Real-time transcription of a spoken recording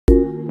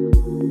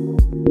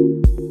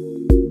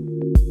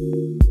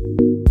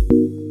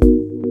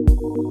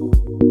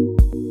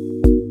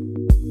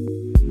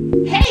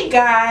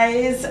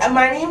guys,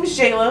 my name is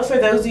Jaelah, for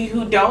those of you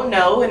who don't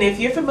know, and if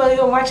you're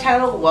familiar with my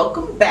channel,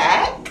 welcome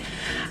back.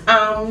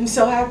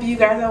 So happy you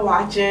guys are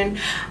watching.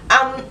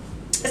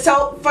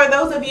 So for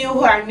those of you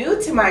who are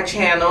new to my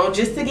channel,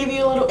 just to give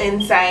you a little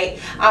insight,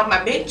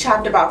 I big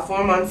chopped about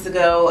 4 months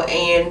ago,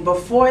 and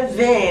before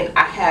then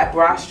I had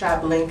bra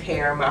strap length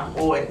hair my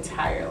whole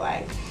entire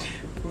life.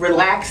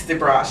 Relaxed the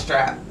bra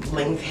strap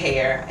length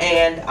hair,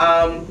 and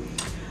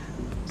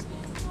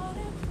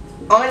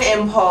on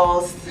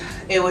impulse,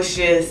 it was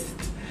just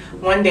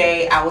one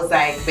day I was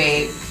like,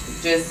 babe,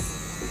 just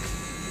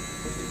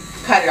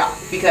cut it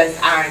off, because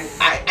I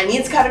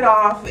need to cut it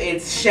off.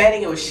 It's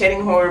shedding. It was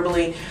shedding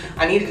horribly.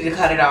 I needed to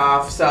cut it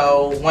off.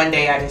 So one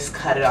day I just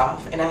cut it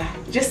off, and I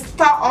just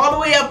thought all the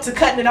way up to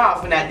cutting it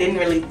off, and I didn't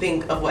really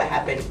think of what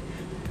happened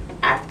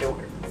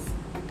afterwards.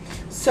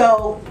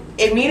 So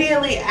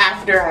immediately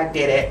after I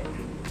did it,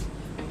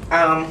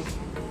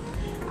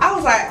 I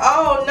was like,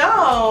 oh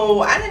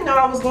no, I didn't know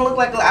I was gonna look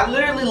like, I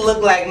literally looked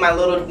like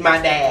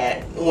my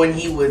dad when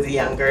he was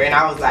younger, and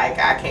I was like,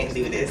 I can't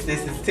do this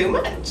is too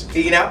much,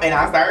 you know. And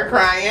I started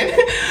crying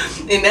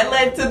and that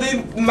led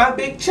to my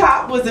big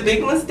chop was a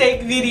big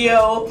mistake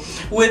video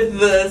with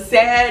the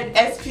sad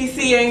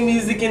SPCA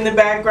music in the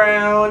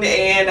background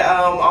and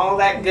all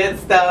that good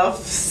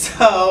stuff.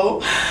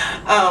 So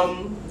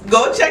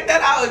go check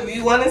that out if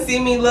you want to see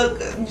me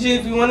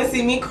if you want to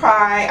see me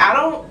cry. I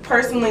don't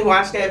personally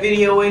watch that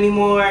video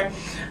anymore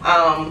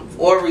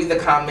or read the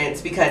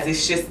comments, because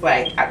it's just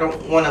like, I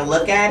don't want to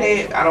look at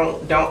it.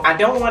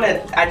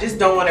 I just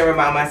don't want to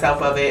remind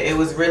myself of it. It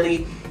was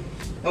really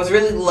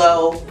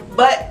low.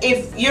 But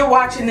if you're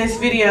watching this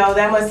video,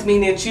 that must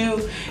mean that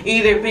you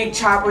either big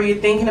chop or you're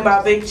thinking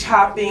about big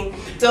chopping.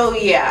 So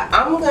yeah,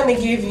 I'm going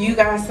to give you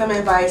guys some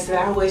advice that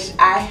I wish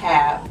I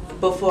had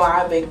before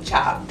I big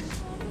chopped.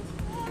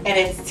 And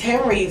it's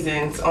 10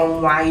 reasons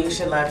on why you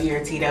should love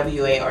your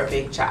TWA or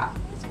big chop.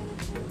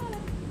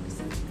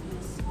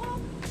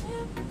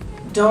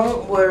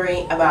 Don't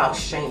worry about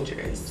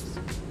strangers.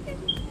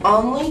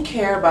 Only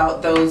care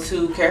about those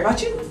who care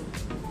about you.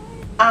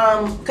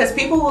 Because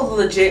people will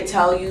legit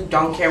tell you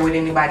don't care what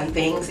anybody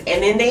thinks,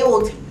 and then they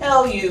will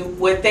tell you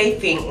what they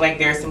think like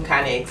there's some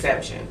kind of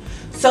exception.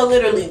 So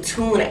literally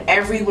tune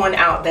everyone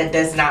out that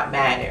does not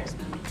matter.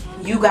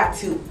 You got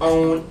to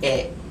own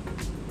it.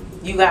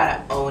 You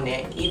gotta own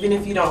it. Even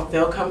if you don't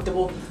feel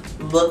comfortable,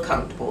 look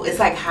comfortable. It's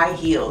like high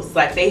heels.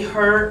 Like, they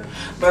hurt,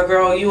 but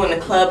girl, you in the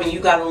club and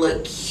you gotta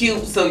look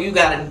cute, so you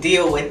gotta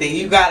deal with it.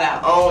 You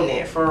gotta own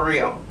it, for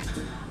real.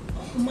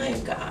 Oh my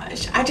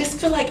gosh. I just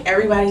feel like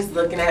everybody's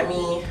looking at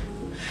me,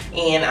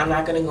 and I'm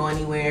not gonna go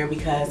anywhere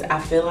because I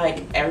feel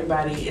like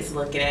everybody is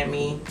looking at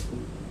me.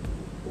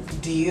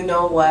 Do you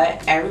know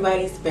what?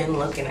 Everybody's been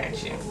looking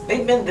at you.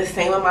 The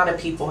same amount of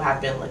people have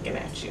been looking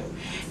at you.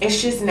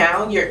 It's just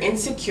now you're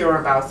insecure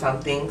about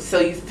something, so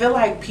you feel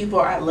like people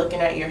are looking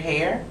at your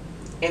hair,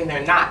 and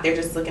they're not. They're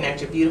just looking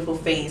at your beautiful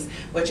face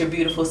with your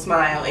beautiful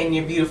smile and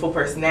your beautiful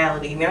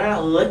personality. They're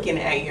not looking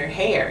at your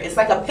hair. It's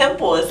like a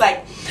pimple. It's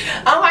like,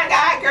 oh my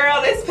God,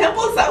 girl, this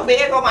pimple's so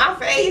big on my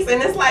face.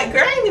 And it's like,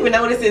 girl, I didn't even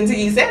notice it until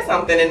you said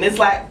something. And it's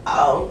like,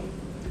 oh.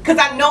 Because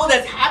I know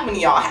that's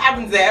happening, y'all. It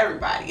happens to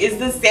everybody. It's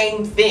the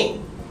same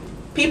thing.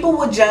 People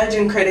will judge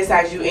and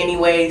criticize you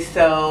anyway,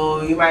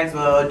 so you might as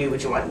well do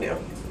what you want to do.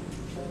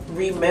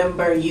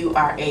 Remember, you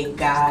are a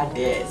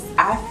goddess.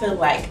 I feel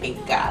like a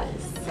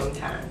goddess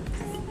sometimes.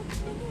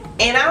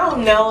 And I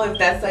don't know if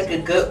that's like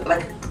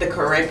the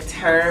correct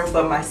term,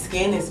 but my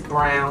skin is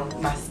brown.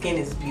 My skin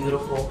is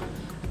beautiful.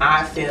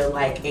 I feel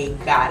like a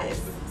goddess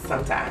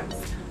sometimes.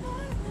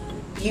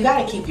 You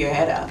gotta keep your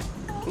head up.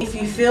 If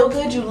you feel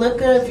good, you look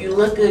good. If you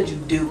look good, you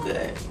do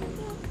good.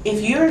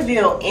 If you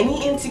reveal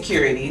any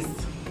insecurities,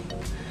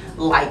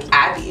 like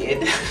I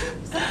did,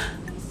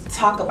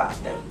 talk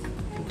about them.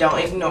 Don't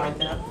ignore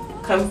them.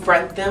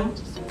 Confront them.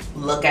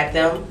 Look at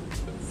them.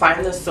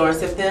 Find the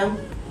source of them.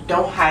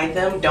 Don't hide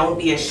them. Don't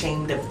be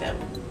ashamed of them.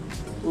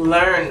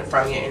 Learn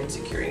from your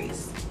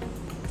insecurities.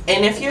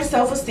 And if your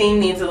self-esteem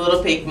needs a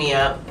little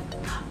pick-me-up,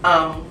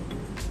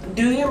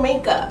 do your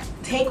makeup.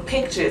 Take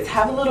pictures.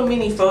 Have a little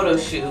mini photo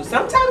shoot.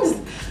 Sometimes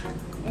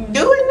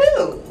do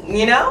it new,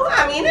 you know?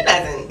 I mean, it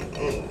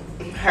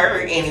doesn't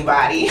hurt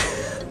anybody.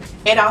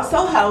 It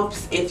also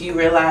helps if you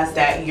realize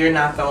that you're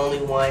not the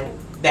only one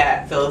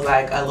that feels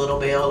like a little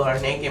Bill or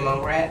a naked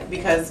mole rat,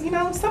 because, you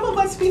know, some of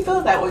us, we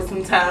feel that way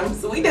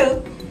sometimes. We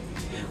do.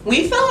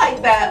 We feel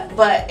like that,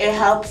 but it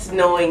helps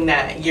knowing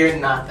that you're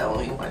not the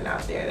only one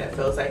out there that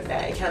feels like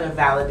that. It kind of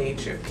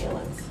validates your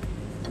feelings.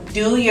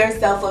 Do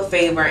yourself a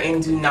favor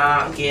and do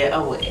not get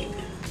a wig.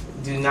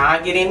 Do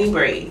not get any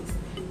braids.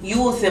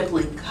 You will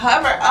simply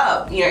cover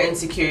up your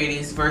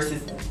insecurities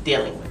versus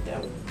dealing with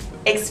them.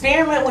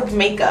 Experiment with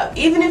makeup.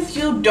 Even if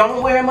you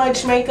don't wear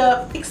much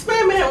makeup,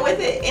 experiment with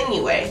it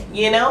anyway,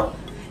 you know?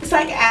 It's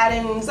like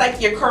adding, it's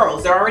like your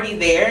curls. They're already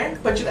there,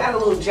 but you add a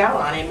little gel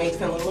on it. It makes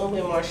them a little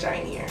bit more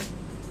shinier.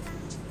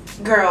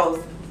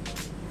 Girls,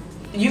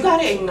 you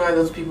gotta ignore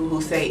those people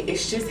who say,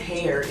 it's just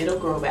hair, it'll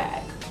grow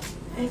back.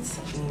 It's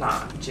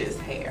not just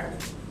hair.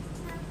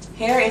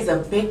 Hair is a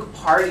big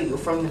part of you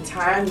from the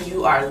time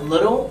you are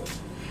little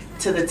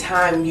to the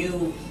time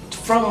you,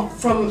 from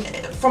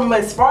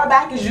as far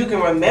back as you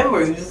can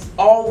remember, you've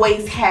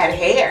always had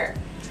hair.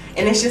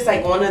 And it's just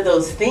like one of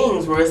those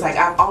things where it's like,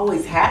 I've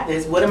always had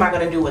this, what am I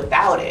going to do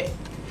without it?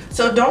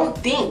 So don't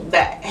think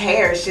that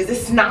hair is just,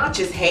 it's not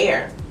just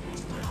hair.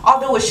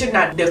 Although it should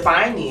not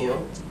define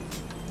you,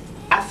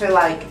 I feel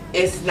like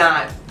it's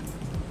not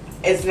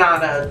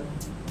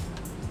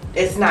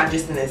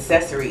just an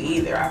accessory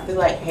either. I feel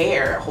like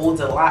hair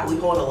holds a lot. We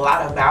hold a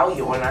lot of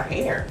value on our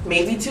hair.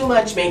 Maybe too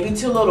much, maybe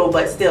too little,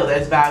 but still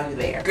there's value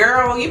there.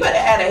 Girl, you better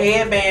add a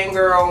headband,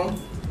 girl.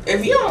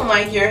 If you don't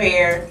like your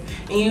hair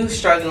and you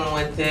struggling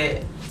with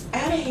it,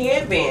 add a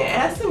headband,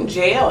 add some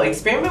gel,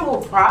 experiment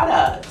with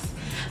products.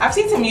 I've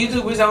seen some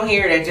YouTubers on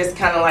here that just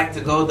kind of like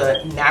to go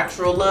the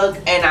natural look,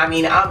 and I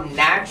mean, I'm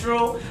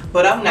natural,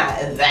 but I'm not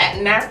that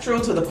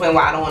natural to the point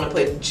where I don't want to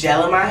put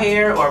gel in my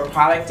hair or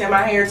product in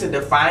my hair to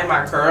define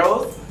my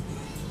curls,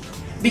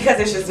 because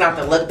it's just not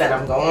the look that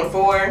I'm going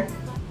for,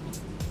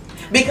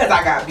 because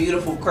I got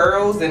beautiful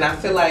curls and I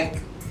feel like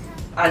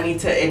I need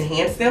to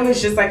enhance them.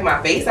 It's just like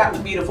my face. I have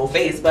a beautiful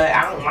face, but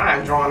I don't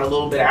mind drawing a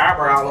little bit of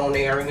eyebrow on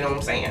there, you know what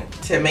I'm saying,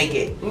 to make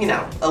it, you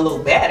know, a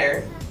little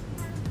better.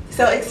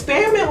 So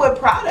experiment with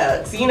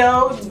products, you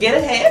know, get a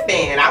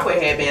headband. I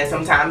wear headbands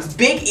sometimes.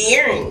 Big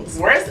earrings.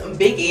 Wear some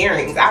big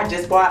earrings. I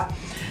just bought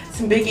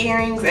some big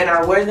earrings and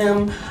I wear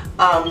them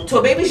to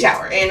a baby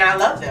shower, and I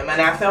love them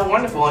and I felt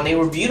wonderful and they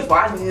were beautiful.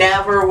 I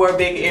never wore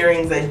big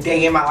earrings a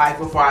day in my life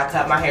before I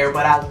cut my hair,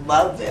 but I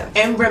love them.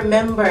 And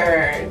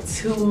remember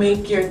to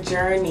make your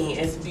journey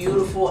as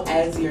beautiful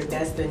as your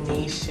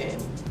destination.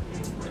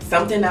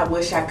 Something I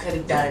wish I could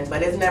have done,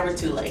 but it's never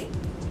too late.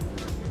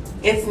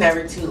 It's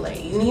never too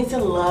late. You need to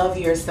love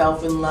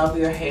yourself and love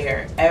your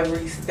hair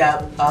every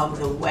step of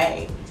the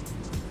way.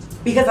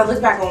 Because I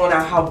look back on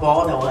how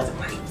bald I was. I'm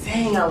like,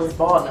 dang, I was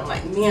bald. And I'm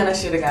like, man, I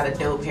should have got a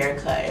dope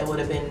haircut. It would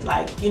have been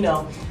like, you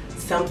know,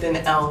 something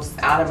else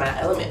out of my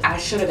element. I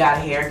should have got a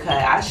haircut.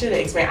 I should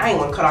have experienced. I ain't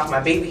want to cut off my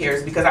baby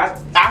hairs because I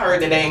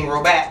heard that they ain't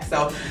grow back.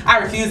 So I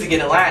refuse to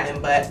get a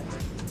lining. But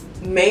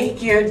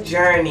make your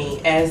journey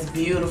as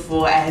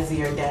beautiful as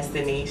your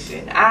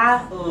destination.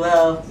 I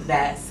love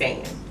that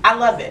saying. I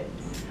love it.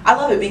 I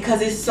love it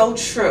because it's so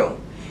true.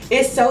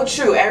 It's so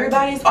true.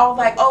 Everybody's all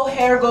like, oh,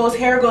 hair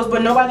goes,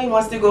 but nobody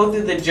wants to go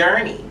through the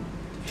journey.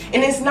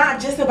 And it's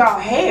not just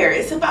about hair.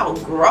 It's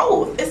about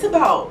growth. It's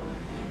about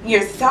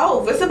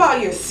yourself. It's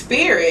about your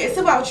spirit. It's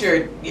about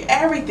your,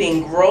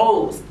 everything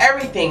grows.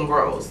 Everything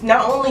grows.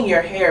 Not only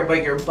your hair,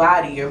 but your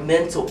body, your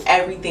mental,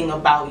 everything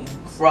about you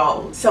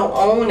grows. So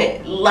own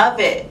it. Love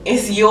it.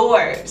 It's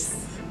yours.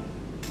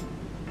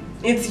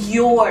 It's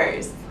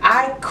yours.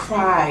 I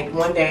cried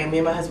one day, me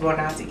and my husband went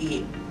out to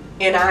eat,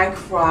 and I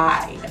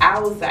cried. I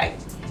was like,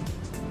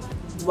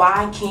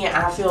 why can't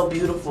I feel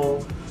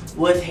beautiful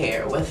with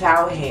hair,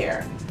 without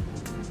hair?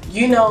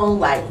 You know,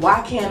 like,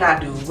 why can't I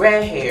do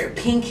red hair,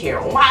 pink hair?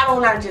 Why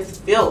don't I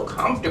just feel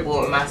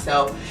comfortable in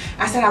myself?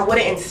 I said I would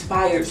have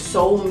inspired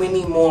so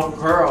many more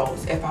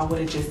girls if I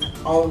would have just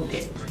owned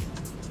it.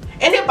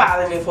 And it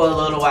bothered me for a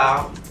little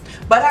while.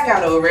 But I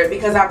got over it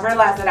because I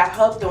realized that I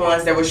helped the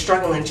ones that were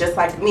struggling just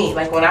like me.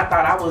 Like when I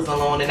thought I was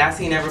alone and I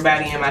seen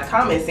everybody in my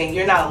comments saying,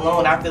 you're not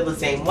alone, I feel the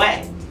same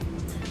way.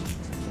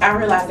 I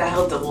realized I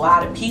helped a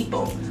lot of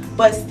people.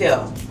 But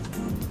still,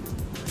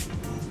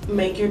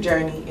 make your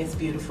journey as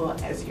beautiful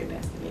as your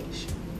destination.